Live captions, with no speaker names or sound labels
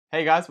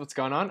Hey guys, what's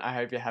going on? I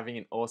hope you're having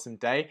an awesome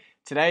day.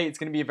 Today it's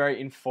going to be a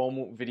very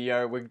informal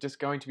video. We're just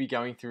going to be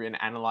going through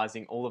and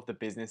analyzing all of the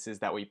businesses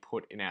that we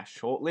put in our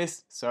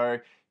shortlist. So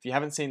if you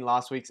haven't seen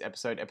last week's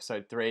episode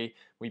 3,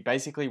 we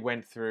basically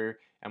went through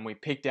and we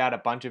picked out a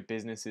bunch of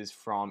businesses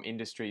from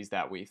industries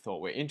that we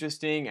thought were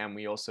interesting, and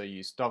we also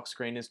used stock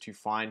screeners to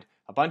find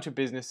a bunch of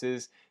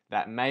businesses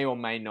that may or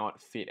may not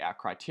fit our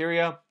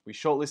criteria. We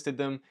shortlisted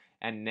them,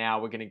 and now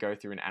we're going to go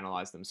through and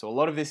analyze them. So a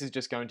lot of this is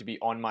just going to be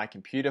on my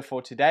computer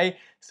for today.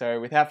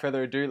 So without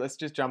further ado, let's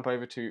just jump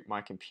over to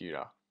my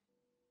computer.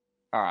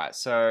 All right,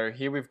 so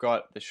here we've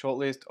got the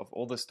shortlist of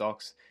all the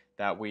stocks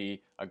that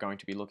we are going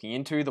to be looking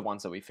into, the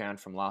ones that we found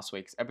from last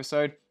week's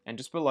episode. And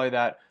just below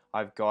that,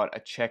 I've got a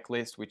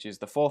checklist, which is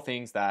the 4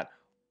 things that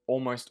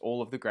almost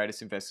all of the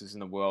greatest investors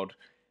in the world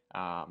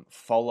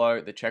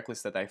follow, the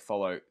checklist that they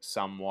follow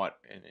somewhat,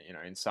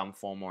 in some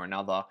form or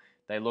another.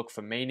 They look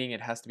for meaning.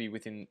 It has to be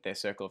within their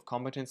circle of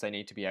competence. They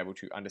need to be able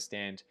to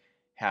understand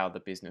how the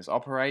business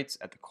operates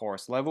at the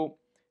chorus level.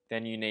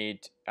 Then you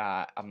need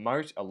a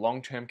moat, a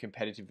long-term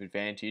competitive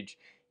advantage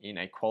in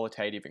a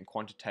qualitative and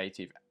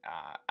quantitative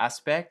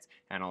aspect,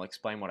 and I'll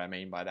explain what I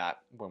mean by that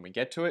when we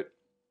get to it.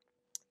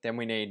 Then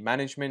we need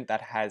management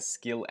that has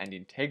skill and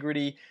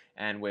integrity,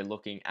 and we're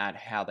looking at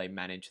how they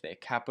manage their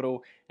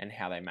capital and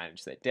how they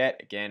manage their debt.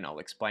 Again, I'll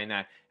explain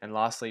that. And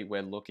lastly,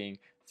 we're looking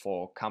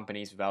for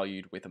companies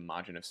valued with a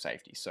margin of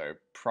safety, so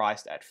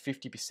priced at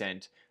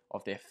 50%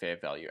 of their fair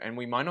value. And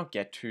we might not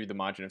get to the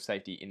margin of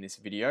safety in this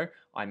video.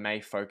 I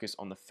may focus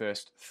on the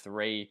first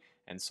 3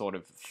 and sort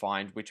of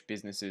find which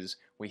businesses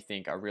we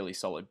think are really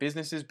solid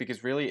businesses,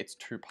 because really it's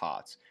 2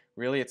 parts.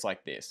 Really it's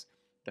like this.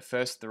 The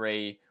first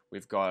 3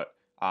 we've got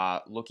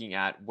looking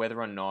at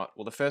whether or not,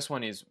 well, the first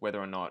one is whether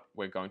or not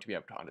we're going to be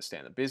able to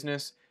understand the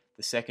business.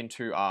 The second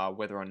 2 are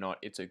whether or not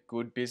it's a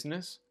good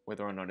business,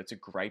 whether or not it's a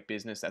great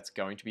business that's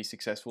going to be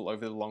successful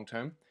over the long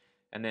term.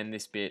 And then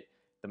this bit,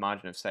 the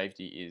margin of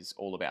safety, is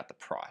all about the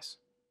price.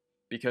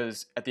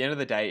 Because at the end of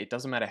the day, it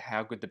doesn't matter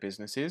how good the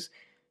business is.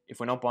 If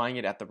we're not buying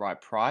it at the right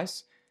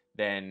price,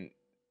 then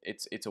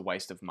it's a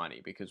waste of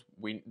money, because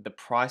the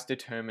price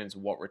determines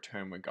what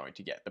return we're going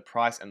to get. The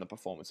price and the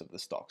performance of the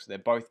stocks. They're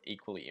both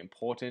equally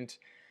important.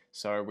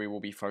 So we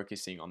will be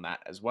focusing on that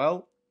as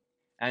well.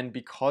 And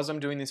because I'm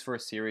doing this for a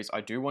series,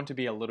 I do want to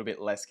be a little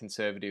bit less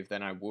conservative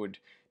than I would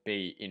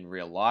be in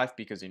real life,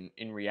 because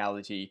in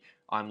reality,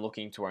 I'm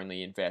looking to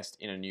only invest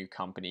in a new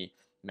company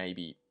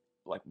maybe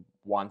like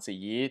once a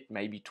year,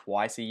 maybe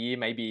twice a year,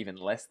 maybe even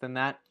less than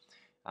that.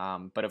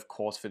 But of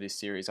course, for this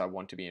series, I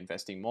want to be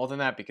investing more than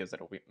that, because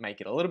it'll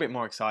make it a little bit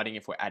more exciting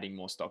if we're adding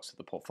more stocks to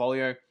the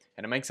portfolio,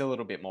 and it makes it a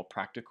little bit more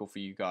practical for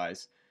you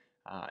guys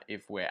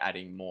if we're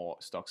adding more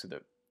stocks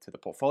to the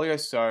portfolio.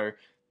 So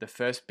the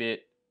first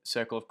bit,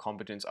 circle of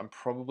competence, I'm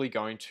probably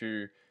going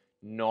to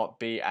not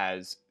be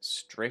as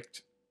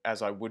strict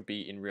as I would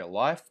be in real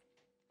life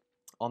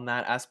on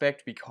that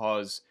aspect,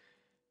 because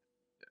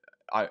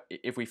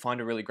if we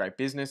find a really great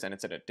business and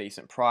it's at a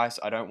decent price,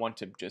 I don't want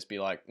to just be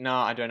like,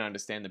 nah, I don't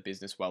understand the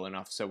business well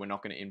enough, so we're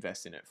not going to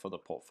invest in it for the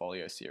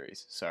portfolio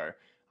series. So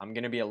I'm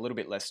going to be a little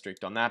bit less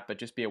strict on that, but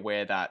just be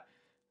aware that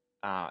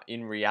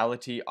in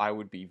reality, I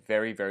would be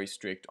very, very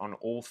strict on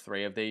all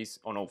 3 of these,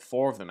 on all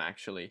 4 of them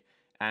actually,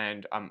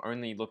 and I'm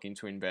only looking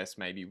to invest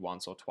maybe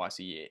once or twice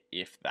a year,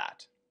 if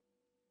that.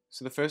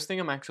 So the first thing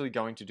I'm actually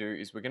going to do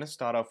is we're going to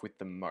start off with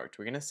the moat.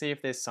 We're going to see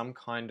if there's some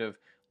kind of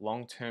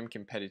long-term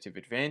competitive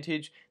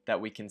advantage that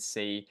we can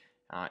see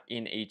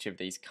in each of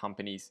these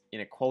companies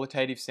in a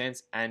qualitative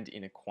sense and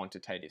in a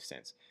quantitative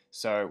sense.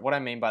 So what I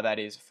mean by that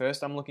is,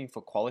 first I'm looking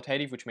for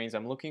qualitative, which means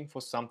I'm looking for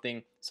some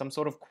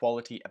sort of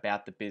quality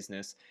about the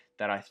business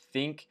that I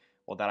think,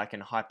 or that I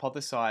can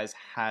hypothesize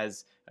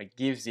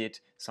gives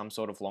it some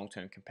sort of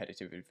long-term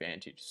competitive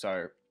advantage.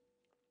 So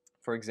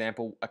for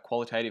example, a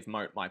qualitative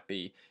moat might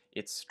be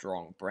its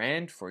strong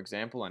brand. For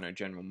example, I know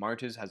General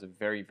Motors has a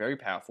very, very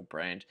powerful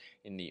brand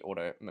in the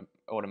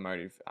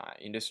automotive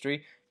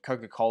industry.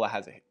 Coca-Cola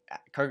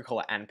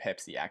and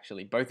Pepsi,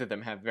 actually, both of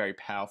them have very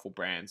powerful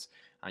brands.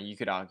 You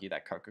could argue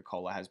that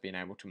Coca-Cola has been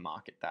able to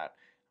market that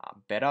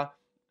better.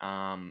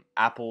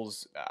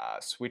 Apple's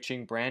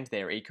switching brand,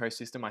 their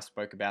ecosystem, I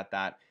spoke about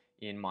that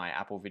in my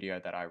Apple video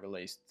that I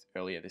released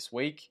earlier this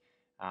week.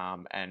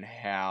 And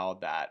how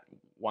that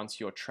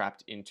once you're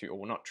trapped into,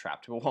 or not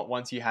trapped, but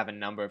once you have a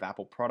number of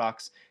Apple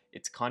products,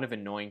 it's kind of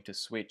annoying to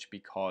switch,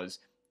 because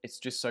it's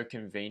just so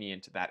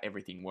convenient that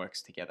everything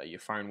works together. Your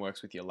phone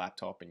works with your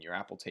laptop and your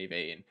Apple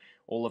TV, and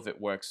all of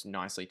it works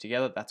nicely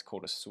together. That's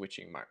called a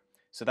switching moat.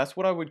 So that's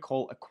what I would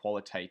call a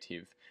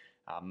qualitative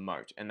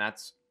moat. And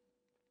that's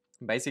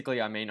basically,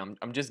 I'm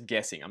just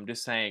guessing. I'm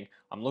just saying,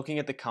 I'm looking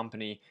at the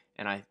company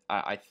and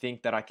I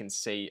think that I can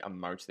see a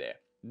moat there.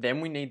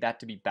 Then we need that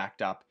to be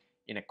backed up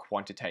in a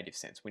quantitative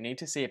sense. We need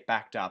to see it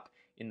backed up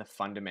in the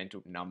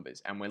fundamental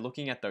numbers. And we're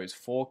looking at those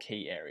 4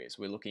 key areas.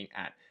 We're looking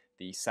at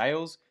the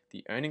sales,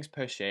 the earnings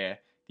per share,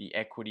 the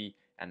equity,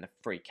 and the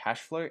free cash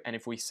flow. And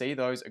if we see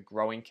those are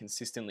growing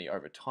consistently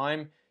over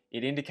time,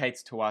 it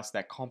indicates to us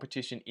that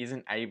competition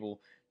isn't able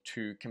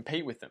to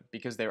compete with them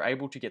because they're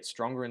able to get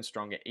stronger and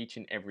stronger each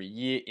and every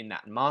year in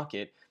that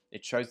market.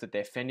 It shows that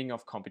they're fending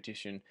off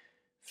competition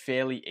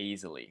fairly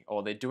easily,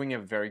 or they're doing a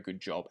very good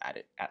job at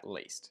it at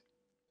least.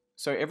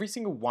 So every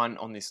single one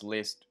on this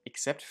list,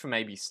 except for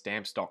maybe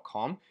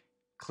stamps.com,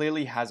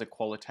 clearly has a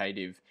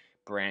qualitative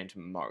brand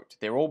moat.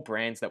 They're all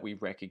brands that we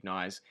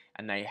recognize,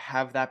 and they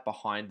have that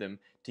behind them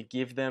to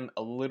give them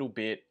a little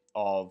bit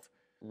of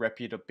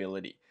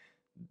reputability.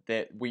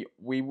 That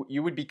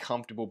you would be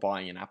comfortable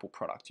buying an Apple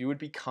product. You would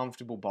be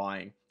comfortable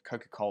buying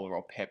Coca-Cola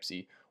or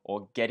Pepsi,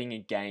 or getting a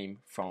game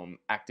from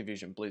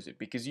Activision Blizzard,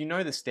 because you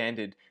know the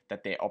standard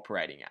that they're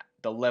operating at,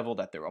 the level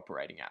that they're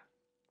operating at.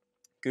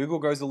 Google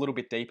goes a little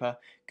bit deeper.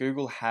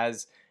 Google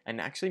has, and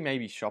actually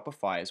maybe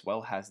Shopify as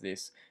well has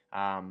this,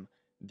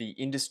 the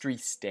industry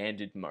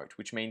standard moat,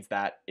 which means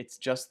that it's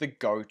just the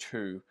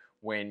go-to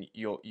when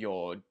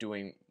you're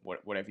doing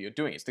whatever you're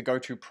doing. It's the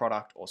go-to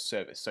product or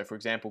service. So for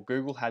example,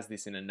 Google has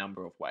this in a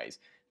number of ways.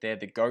 They're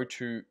the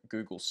go-to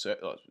Google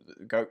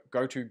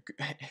go-to.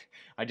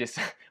 I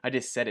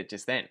just said it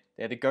just then.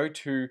 They're the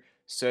go-to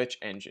search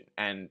engine,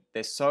 and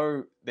they're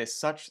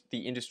such the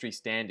industry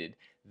standard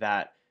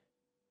that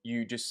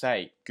you just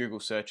say Google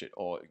search it,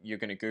 or you're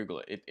going to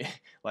Google it.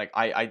 Like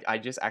I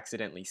just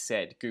accidentally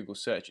said Google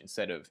search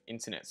instead of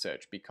internet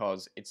search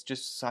because it's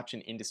just such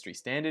an industry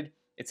standard.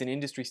 It's an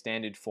industry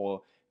standard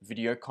for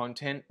video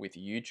content with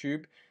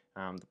YouTube,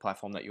 the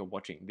platform that you're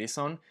watching this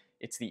on.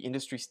 It's the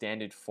industry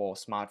standard for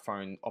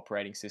smartphone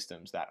operating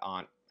systems that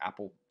aren't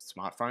Apple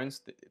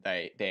smartphones.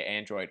 Their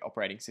Android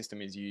operating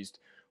system is used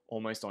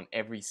almost on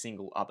every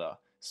single other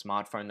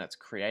smartphone that's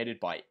created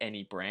by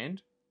any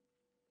brand.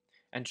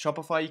 And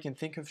Shopify, you can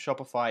think of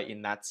Shopify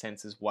in that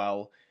sense as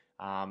well,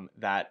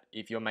 that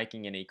if you're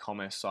making an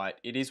e-commerce site,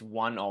 it is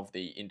one of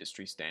the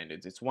industry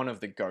standards. It's one of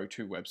the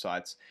go-to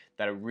websites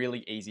that are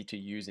really easy to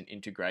use and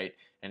integrate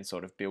and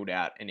sort of build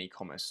out an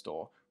e-commerce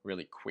store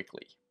really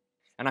quickly.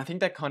 And I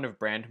think that kind of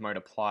brand mode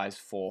applies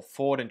for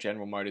Ford and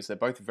General Motors. They're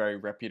both very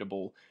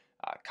reputable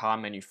car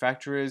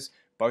manufacturers.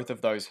 Both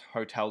of those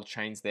hotel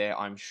chains there,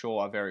 I'm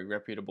sure, are very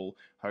reputable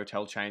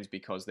hotel chains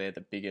because they're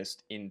the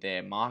biggest in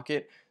their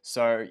market.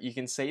 So you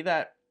can see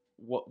that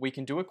what we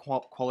can do a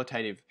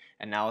qualitative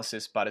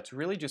analysis, but it's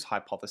really just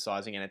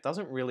hypothesizing, and it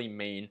doesn't really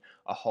mean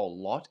a whole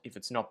lot if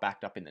it's not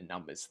backed up in the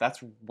numbers.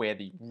 That's where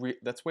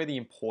the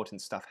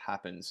important stuff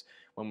happens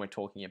when we're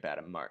talking about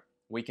a moat.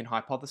 We can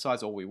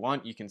hypothesize all we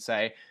want. You can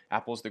say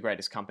Apple's the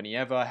greatest company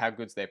ever, how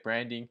good's their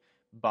branding,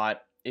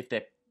 but if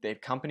their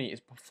company is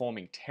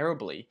performing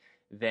terribly,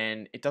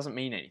 then it doesn't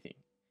mean anything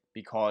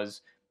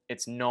because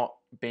it's not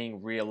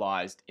being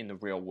realized in the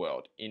real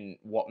world, in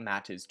what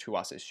matters to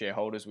us as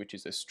shareholders, which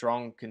is a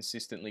strong,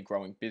 consistently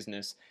growing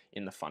business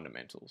in the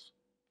fundamentals.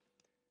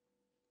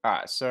 All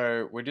right,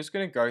 so we're just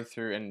going to go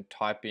through and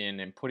type in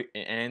and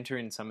enter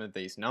in some of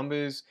these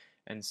numbers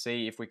and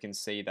see if we can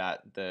see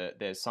that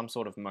there's some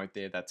sort of moat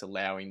there that's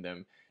allowing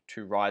them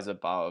to rise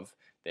above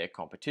their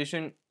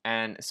competition.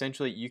 And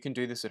essentially, you can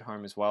do this at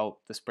home as well.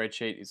 The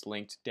spreadsheet is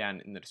linked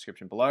down in the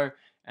description below,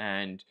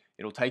 and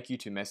it'll take you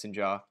to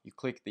Messenger. You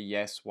click the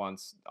yes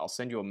once. I'll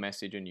send you a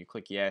message and you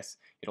click yes.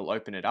 It'll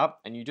open it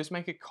up, and you just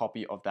make a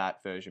copy of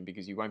that version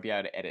because you won't be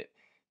able to edit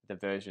the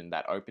version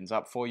that opens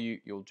up for you.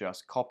 You'll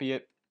just copy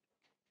it,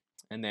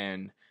 and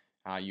then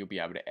you'll be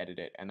able to edit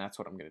it. And that's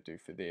what I'm going to do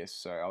for this.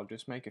 So I'll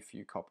just make a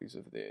few copies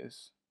of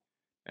this.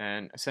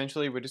 And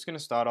essentially, we're just going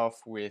to start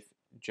off with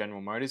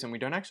General Motors, and we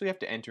don't actually have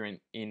to enter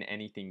in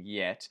anything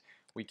yet.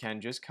 We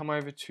can just come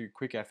over to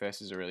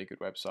QuickFS, is a really good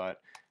website.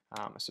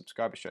 A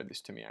subscriber showed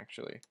this to me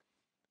actually,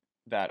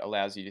 that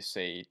allows you to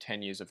see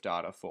 10 years of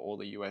data for all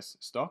the US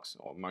stocks,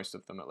 or most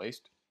of them at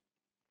least.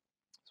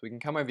 So we can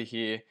come over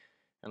here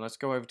and let's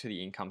go over to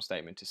the income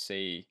statement to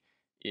see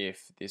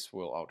if this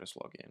will, I'll just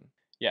log in.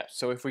 Yeah,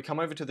 so if we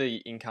come over to the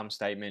income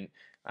statement,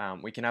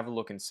 we can have a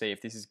look and see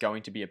if this is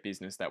going to be a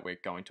business that we're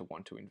going to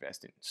want to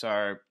invest in.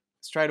 So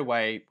straight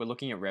away, we're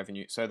looking at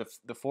revenue. So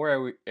the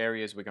four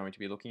areas we're going to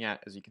be looking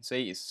at, as you can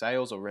see, is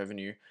sales or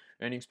revenue,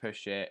 earnings per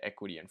share,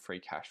 equity, and free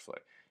cash flow.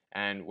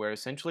 And we're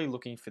essentially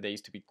looking for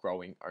these to be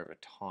growing over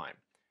time.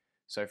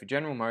 So for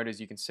General Motors,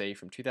 you can see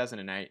from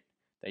 2008,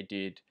 they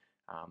did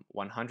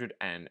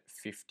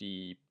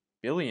 150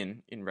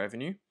 billion in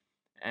revenue.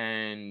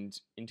 And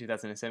in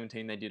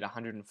 2017, they did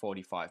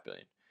 145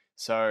 billion.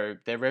 So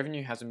their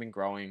revenue hasn't been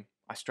growing.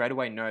 I straight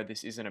away know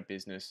this isn't a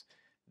business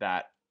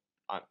that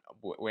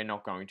we're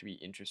not going to be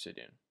interested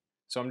in.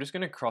 So I'm just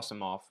going to cross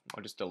them off.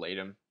 I'll just delete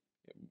them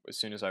as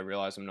soon as I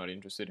realize I'm not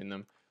interested in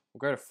them.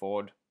 We'll go to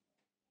Ford.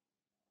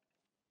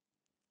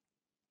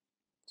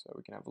 So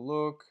we can have a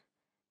look.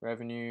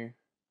 Revenue.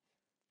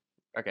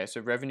 Okay, so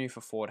revenue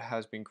for Ford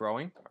has been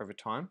growing over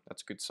time.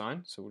 That's a good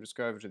sign. So we'll just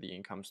go over to the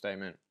income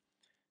statement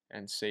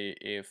and see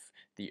if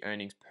the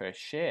earnings per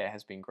share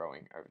has been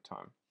growing over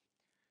time.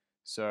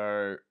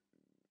 So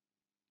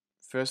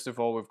first of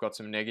all, we've got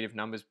some negative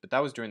numbers, but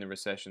that was during the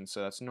recession,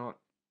 so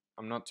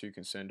I'm not too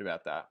concerned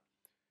about that.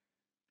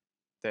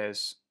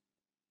 There's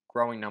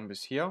growing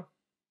numbers here,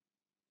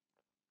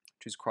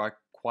 which is quite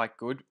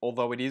good,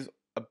 although it is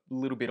a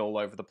little bit all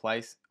over the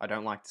place. I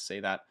don't like to see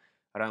that.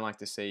 I don't like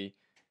to see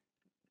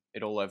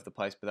it all over the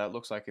place, but that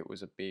looks like it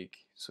was a big,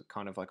 so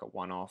kind of like a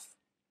one-off,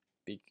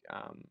 big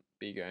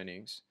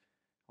earnings.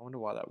 I wonder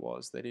why that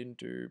was. They didn't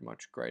do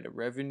much greater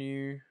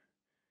revenue.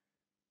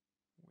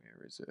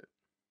 Where is it?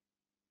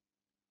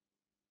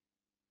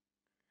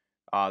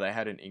 They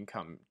had an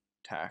income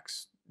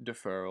tax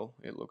deferral,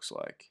 it looks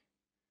like.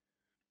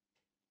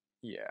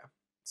 Yeah,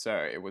 so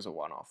it was a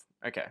one-off.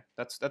 Okay,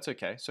 that's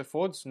okay. So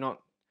Ford's not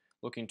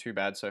looking too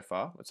bad so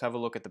far. Let's have a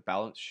look at the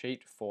balance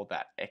sheet for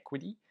that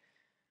equity.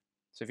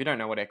 So if you don't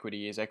know what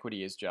equity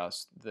is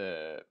just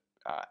the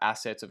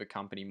assets of a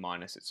company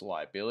minus its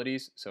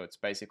liabilities. So it's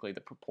basically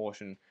the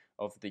proportion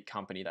of the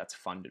company that's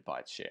funded by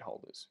its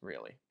shareholders,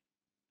 really.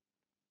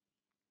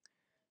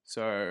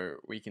 So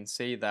we can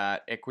see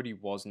that equity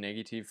was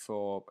negative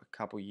for a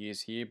couple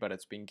years here, but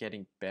it's been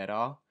getting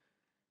better.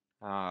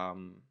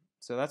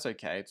 So that's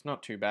okay. It's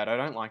not too bad. I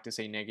don't like to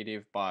see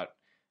negative, but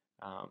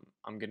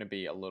I'm going to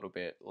be a little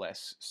bit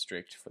less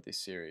strict for this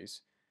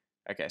series.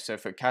 Okay, so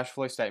for cash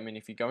flow statement,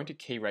 if you go into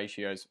key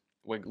ratios,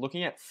 we're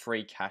looking at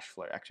free cash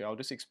flow. Actually, I'll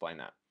just explain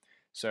that.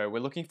 So we're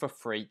looking for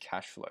free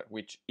cash flow,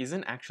 which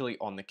isn't actually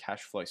on the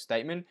cash flow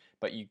statement,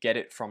 but you get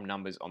it from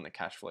numbers on the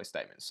cash flow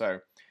statement.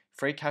 So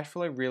free cash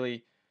flow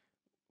really,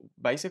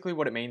 basically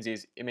what it means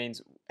is, it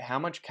means how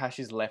much cash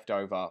is left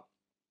over,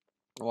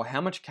 or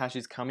how much cash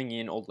is coming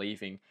in or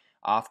leaving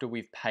after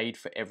we've paid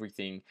for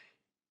everything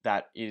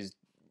that is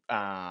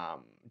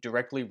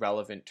directly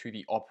relevant to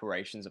the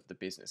operations of the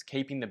business,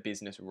 keeping the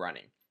business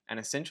running. And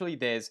essentially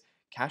there's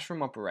cash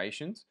from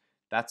operations,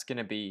 that's going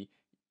to be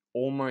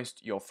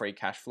almost your free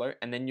cash flow,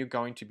 and then you're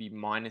going to be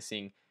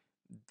minusing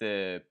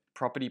the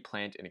property,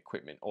 plant, and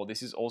equipment, or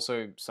this is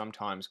also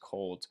sometimes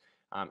called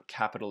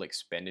capital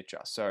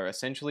expenditure. So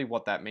essentially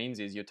what that means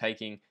is you're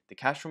taking the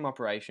cash from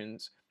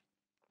operations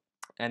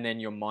and then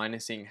you're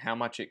minusing how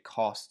much it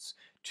costs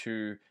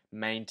to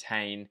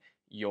maintain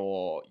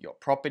your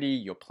property,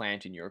 your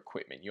plant, and your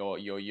equipment, your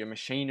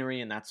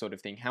machinery and that sort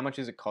of thing. How much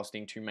is it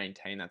costing to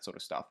maintain that sort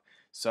of stuff?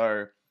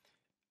 So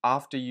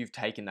after you've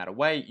taken that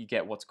away, you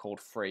get what's called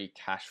free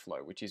cash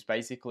flow, which is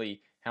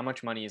basically how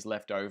much money is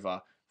left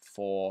over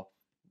for,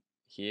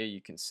 here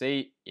you can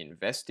see,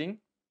 investing,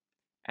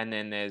 and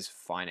then there's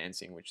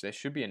financing, which there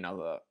should be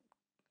another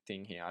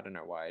thing here. I don't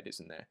know why it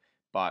isn't there,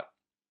 but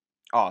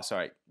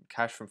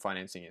cash from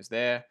financing is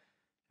there,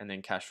 and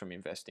then cash from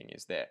investing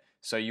is there.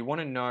 So you want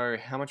to know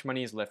how much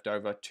money is left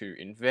over to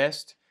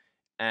invest,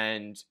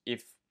 and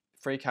if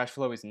free cash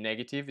flow is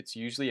negative, it's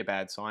usually a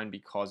bad sign,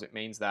 because it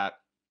means that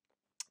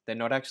they're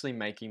not actually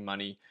making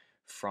money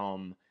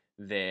from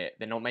they're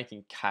not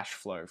making cash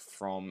flow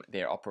from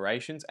their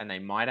operations, and they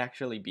might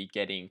actually be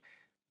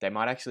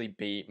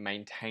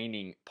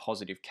maintaining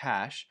positive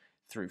cash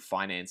through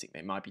financing.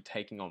 They might be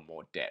taking on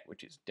more debt,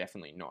 which is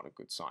definitely not a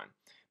good sign.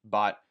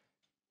 But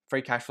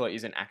free cash flow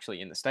isn't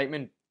actually in the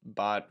statement,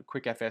 but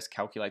QuickFS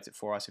calculates it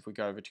for us if we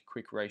go over to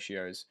quick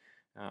ratios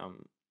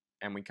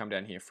and we come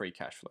down here, free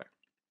cash flow.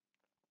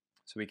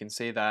 So we can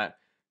see that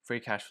free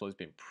cash flow has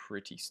been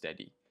pretty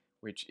steady,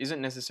 which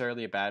isn't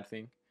necessarily a bad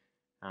thing.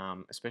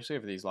 Especially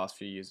over these last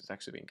few years, it's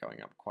actually been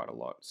going up quite a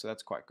lot, so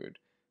that's quite good.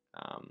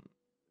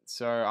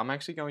 So I'm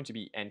actually going to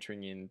be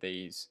entering in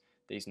these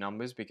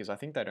numbers because I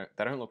think they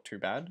don't look too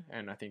bad,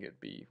 and I think it'd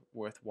be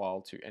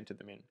worthwhile to enter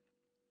them in.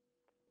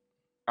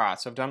 All right,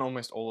 so I've done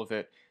almost all of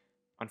it.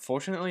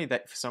 Unfortunately,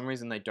 that for some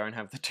reason they don't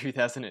have the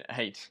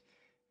 2008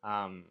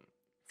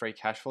 free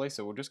cash flow,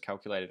 so we'll just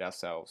calculate it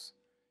ourselves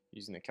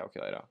using the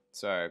calculator.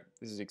 So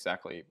this is I'll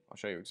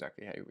show you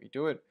exactly how we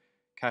do it.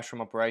 Cash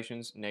from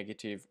operations,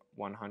 negative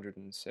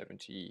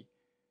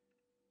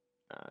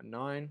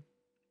 179,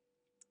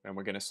 and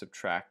we're going to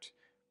subtract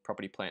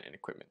property, plant, and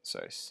equipment.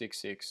 So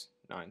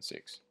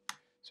 6696.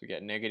 So we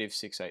get negative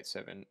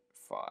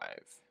 6875.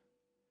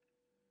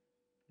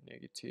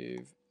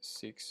 Negative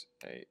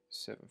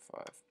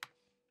 6875.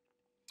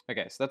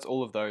 Okay, so that's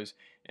all of those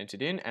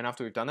entered in, and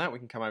after we've done that, we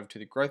can come over to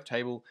the growth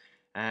table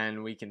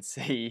and we can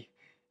see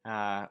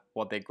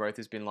what their growth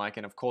has been like.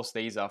 And of course,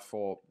 these are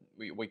for,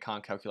 we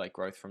can't calculate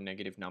growth from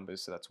negative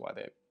numbers, so that's why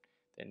they're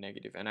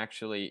negative. And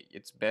actually,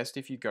 it's best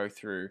if you go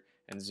through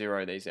and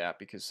zero these out,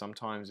 because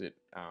sometimes it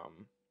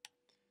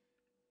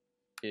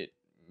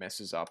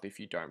messes up if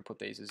you don't put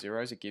these as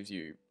zeros. It gives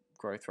you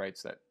growth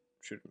rates that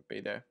shouldn't be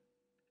there.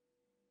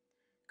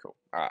 Cool.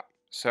 All right.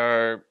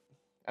 So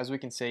as we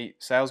can see,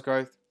 sales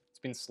growth, it's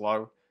been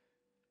slow.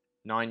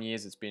 9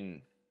 years, it's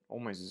been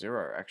almost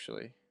zero,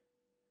 actually.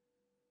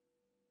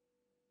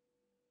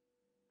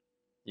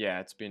 Yeah,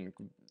 it's been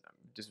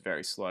just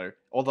very slow,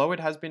 although it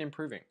has been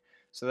improving.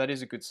 So that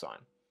is a good sign.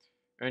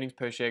 Earnings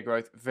per share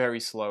growth, very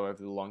slow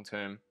over the long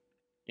term.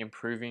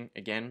 Improving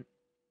again.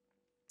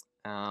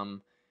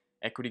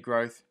 Equity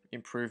growth,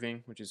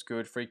 improving, which is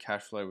good. Free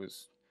cash flow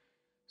was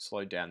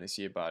slowed down this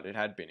year, but it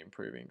had been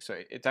improving. So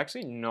it's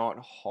actually not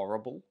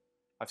horrible.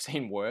 I've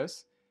seen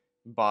worse,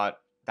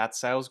 but that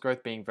sales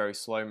growth being very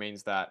slow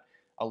means that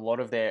a lot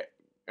of their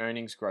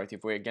earnings growth,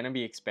 if we're going to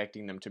be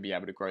expecting them to be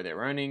able to grow their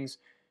earnings,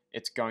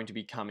 it's going to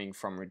be coming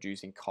from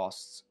reducing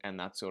costs and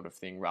that sort of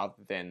thing, rather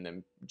than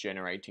them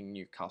generating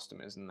new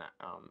customers and that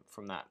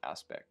from that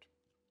aspect.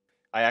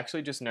 I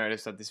actually just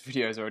noticed that this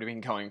video has already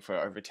been going for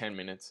over 10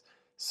 minutes,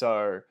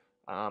 so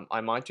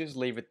I might just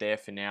leave it there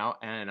for now,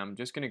 and I'm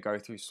just going to go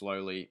through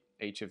slowly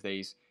each of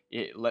these.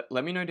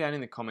 Let me know down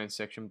in the comments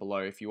section below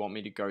if you want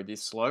me to go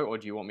this slow, or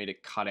do you want me to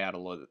cut out a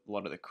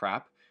lot of the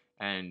crap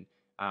and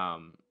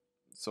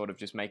sort of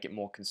just make it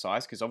more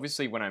concise, because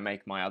obviously when I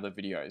make my other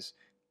videos,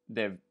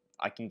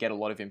 I can get a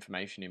lot of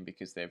information in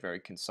because they're very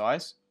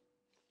concise.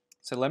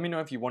 So let me know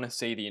if you want to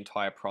see the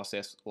entire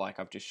process like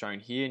I've just shown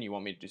here, and you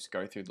want me to just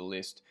go through the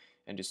list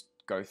and just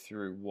go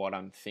through what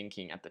I'm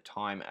thinking at the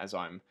time as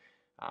I'm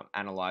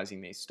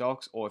analyzing these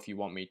stocks, or if you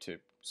want me to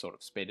sort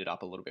of speed it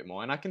up a little bit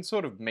more. And I can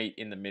sort of meet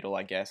in the middle,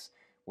 I guess,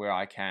 where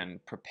I can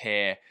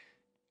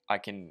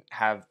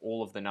have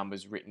all of the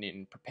numbers written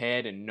in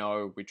prepared and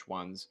know which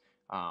ones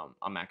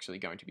I'm actually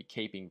going to be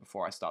keeping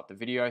before I start the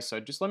video. So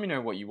just let me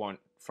know what you want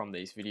from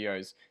these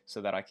videos so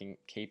that I can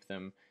keep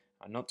them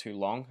not too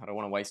long. I don't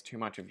want to waste too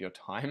much of your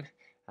time.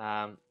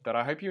 But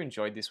I hope you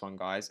enjoyed this one,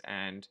 guys,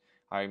 and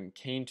I'm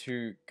keen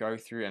to go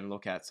through and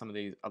look at some of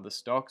these other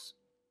stocks,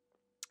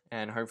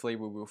 and hopefully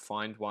we will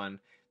find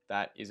one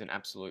that is an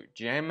absolute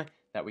gem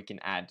that we can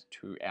add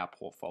to our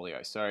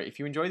portfolio. So if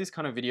you enjoy this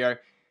kind of video,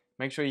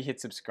 make sure you hit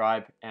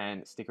subscribe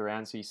and stick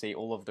around so you see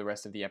all of the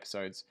rest of the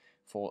episodes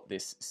for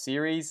this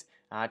series.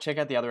 Check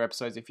out the other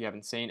episodes if you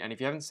haven't seen, and if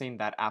you haven't seen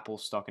that Apple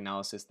stock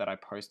analysis that I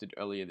posted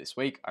earlier this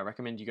week, I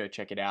recommend you go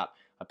check it out.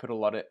 I put a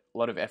lot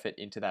of effort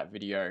into that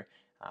video,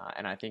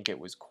 and I think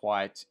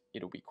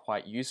it'll be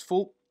quite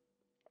useful,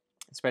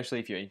 especially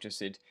if you're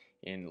interested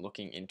in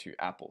looking into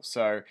Apple.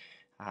 So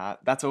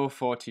that's all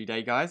for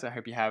today, guys. I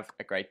hope you have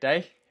a great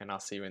day, and I'll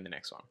see you in the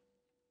next one.